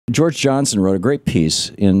George Johnson wrote a great piece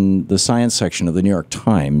in the science section of the New York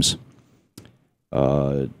Times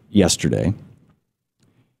yesterday.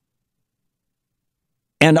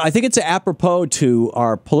 And I think it's apropos to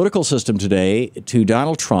our political system today, to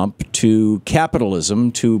Donald Trump, to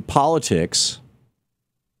capitalism, to politics.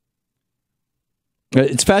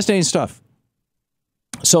 It's fascinating stuff.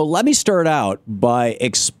 So let me start out by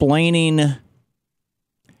explaining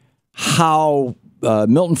how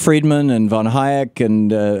Milton Friedman and von Hayek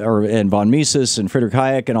and von Mises and Friedrich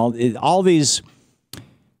Hayek and all these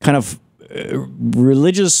kind of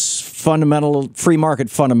religious fundamental free market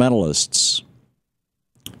fundamentalists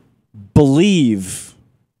believe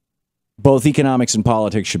both economics and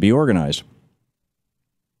politics should be organized.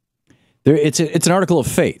 It's an article of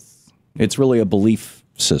faith. It's really a belief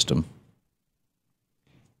system.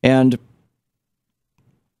 And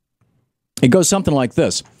it goes something like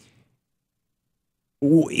this.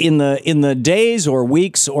 In the days or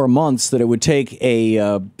weeks or months that it would take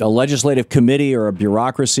a legislative committee or a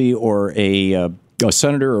bureaucracy or a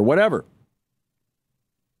senator or whatever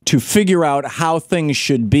to figure out how things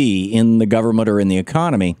should be in the government or in the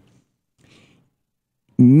economy,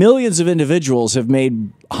 millions of individuals have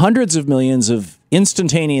made hundreds of millions of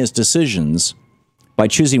instantaneous decisions by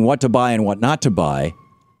choosing what to buy and what not to buy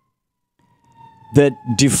that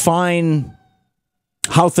define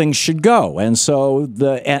how things should go. And so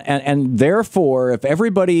and therefore, if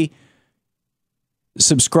everybody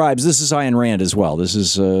subscribes, this is Ayn Rand as well. This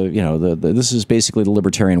is this is basically the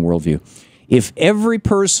libertarian worldview. If every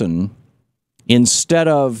person, instead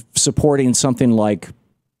of supporting something like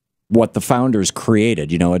what the founders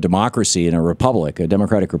created, a democracy and a republic, a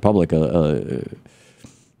democratic republic, a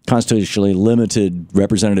constitutionally limited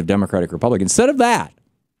representative democratic republic, instead of that,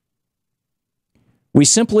 we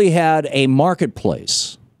simply had a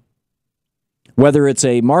marketplace, whether it's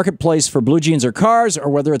a marketplace for blue jeans or cars, or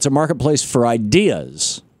whether it's a marketplace for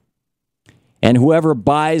ideas. And whoever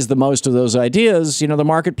buys the most of those ideas, the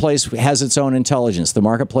marketplace has its own intelligence. The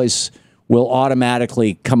marketplace will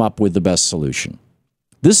automatically come up with the best solution.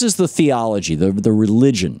 This is the theology, the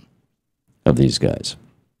religion of these guys.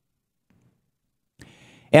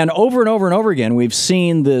 And over again, we've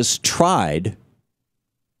seen this tried.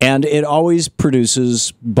 And it always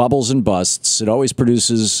produces bubbles and busts. It always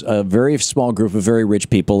produces a very small group of very rich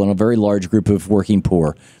people and a very large group of working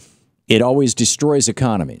poor. It always destroys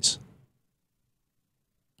economies.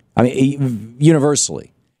 I mean,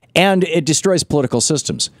 universally. And it destroys political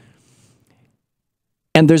systems.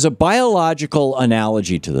 And there's a biological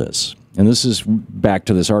analogy to this. And this is back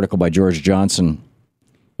to this article by George Johnson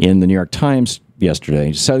in the New York Times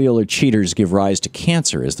yesterday. Cellular cheaters give rise to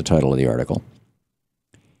cancer is the title of the article.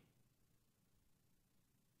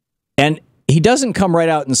 And he doesn't come right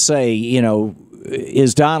out and say,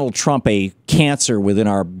 is Donald Trump a cancer within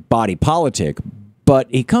our body politic? But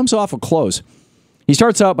he comes awful close. He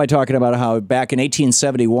starts out by talking about how back in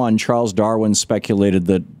 1871, Charles Darwin speculated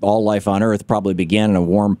that all life on Earth probably began in a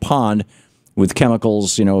warm pond with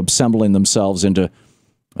chemicals, assembling themselves into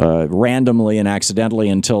randomly and accidentally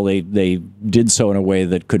until they did so in a way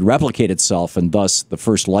that could replicate itself, and thus the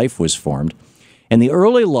first life was formed. And the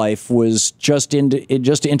early life was just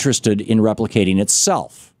interested in replicating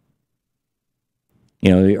itself.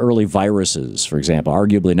 The early viruses, for example,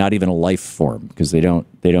 arguably not even a life form because they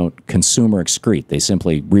don't consume or excrete. They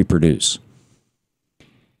simply reproduce.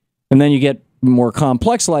 And then you get more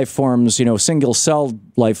complex life forms, single-celled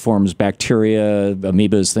life forms, bacteria,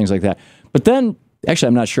 amoebas, things like that. But then, actually,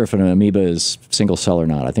 I'm not sure if an amoeba is single-cell or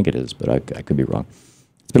not. I think it is, but I could be wrong.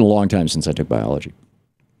 It's been a long time since I took biology.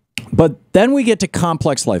 But then we get to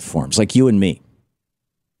complex life forms like you and me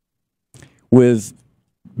with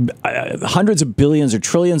hundreds of billions or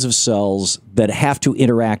trillions of cells that have to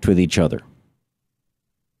interact with each other.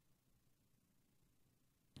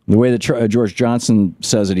 The way that George Johnson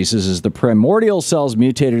says it, he says, as the primordial cells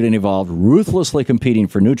mutated and evolved, ruthlessly competing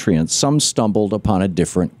for nutrients, some stumbled upon a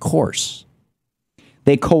different course.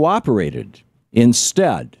 They cooperated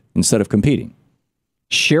instead of competing,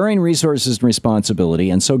 sharing resources and responsibility,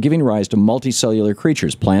 and so giving rise to multicellular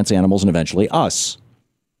creatures, plants, animals, and eventually us.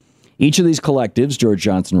 Each of these collectives, George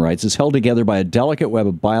Johnson writes, is held together by a delicate web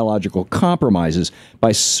of biological compromises.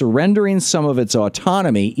 By surrendering some of its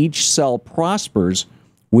autonomy, each cell prospers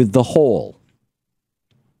with the whole.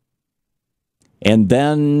 And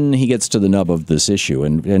then he gets to the nub of this issue,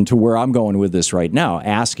 and to where I'm going with this right now,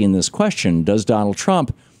 asking this question, does Donald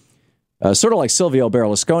Trump, sort of like Silvio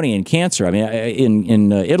Berlusconi in cancer, I mean,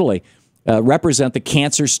 in Italy, represent the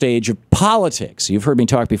cancer stage of politics? You've heard me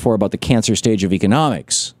talk before about the cancer stage of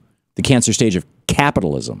economics, the cancer stage of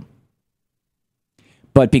capitalism.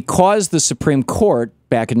 But because the Supreme Court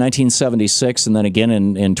back in 1976 and then again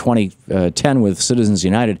in 2010 with Citizens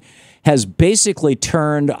United, has basically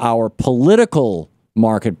turned our political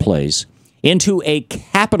marketplace into a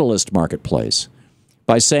capitalist marketplace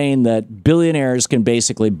by saying that billionaires can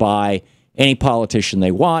basically buy any politician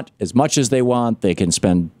they want, as much as they want. They can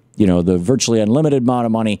spend, the virtually unlimited amount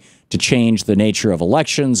of money to change the nature of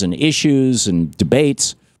elections and issues and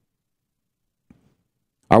debates.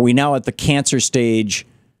 Are we now at the cancer stage?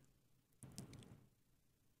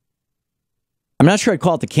 I'm not sure I'd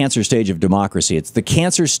call it the cancer stage of democracy. It's the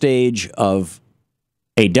cancer stage of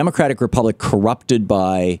a democratic republic corrupted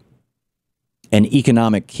by an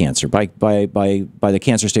economic cancer, by the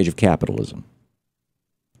cancer stage of capitalism.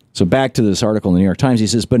 So back to this article in the New York Times, he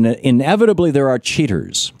says, but inevitably there are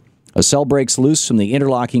cheaters. A cell breaks loose from the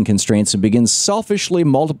interlocking constraints and begins selfishly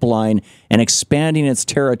multiplying and expanding its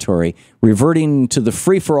territory, reverting to the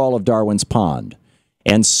free-for-all of Darwin's pond.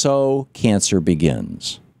 And so cancer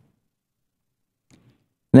begins.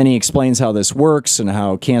 And then he explains how this works and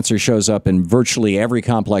how cancer shows up in virtually every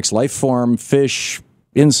complex life form: fish,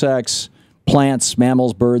 insects, plants,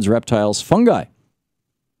 mammals, birds, reptiles, fungi.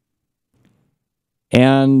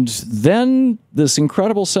 And then this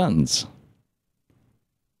incredible sentence.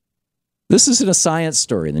 This is in a science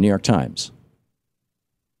story in the New York Times.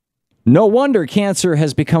 No wonder cancer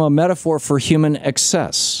has become a metaphor for human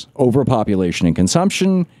excess, overpopulation and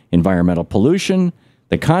consumption, environmental pollution,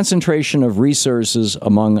 the concentration of resources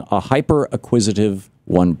among a hyper-acquisitive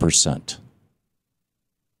 1%.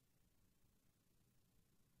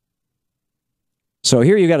 So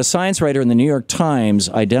here you've got a science writer in the New York Times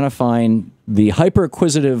identifying the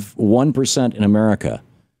hyper-acquisitive 1% in America,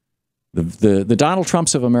 the Donald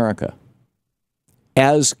Trumps of America,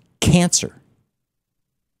 as cancer.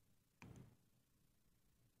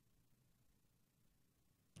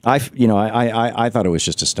 I thought it was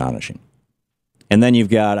just astonishing. And then you've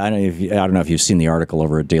got, I don't know if you've seen the article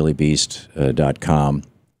over at dailybeast.com.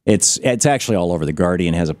 It's actually all over. The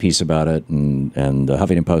Guardian has a piece about it, and the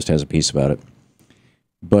Huffington Post has a piece about it.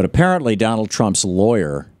 But apparently Donald Trump's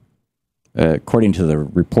lawyer, according to the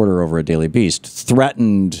reporter over at Daily Beast,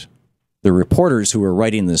 threatened the reporters who were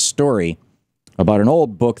writing this story about an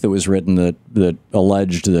old book that was written that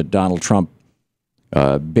alleged that Donald Trump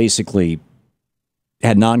basically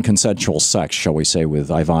had non-consensual sex, shall we say, with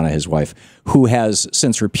Ivana, his wife, who has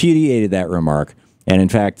since repudiated that remark, and in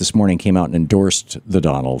fact this morning came out and endorsed the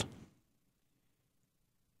Donald.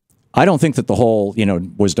 I don't think that the whole,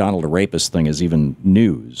 was Donald a rapist thing is even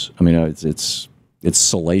news. I mean, it's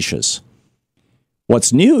salacious.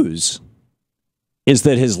 What's news is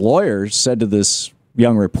that his lawyer said to this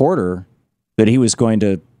young reporter that he was going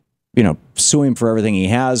to, sue him for everything he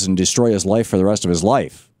has and destroy his life for the rest of his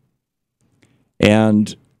life.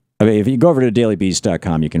 And I mean, if you go over to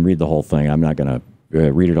dailybeast.com, you can read the whole thing. I'm not going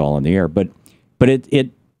to read it all on the air, but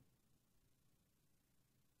it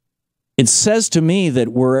says to me that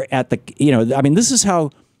we're at the,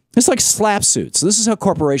 it's like slap suits. This is how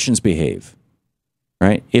corporations behave,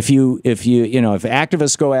 right? If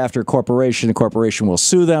activists go after a corporation, the corporation will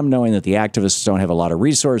sue them, knowing that the activists don't have a lot of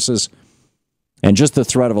resources, and just the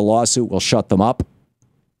threat of a lawsuit will shut them up.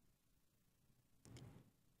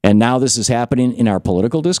 And now this is happening in our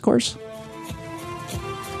political discourse.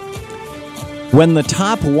 When the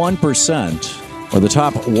top 1%, or the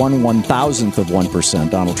top 1/1000th of 1%,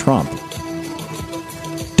 Donald Trump,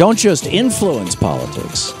 don't just influence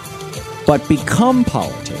politics, but become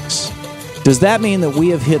politics, does that mean that we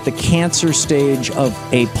have hit the cancer stage of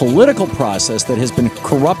a political process that has been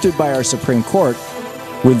corrupted by our Supreme Court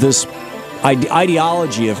with this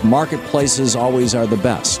ideology of marketplaces always are the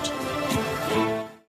best?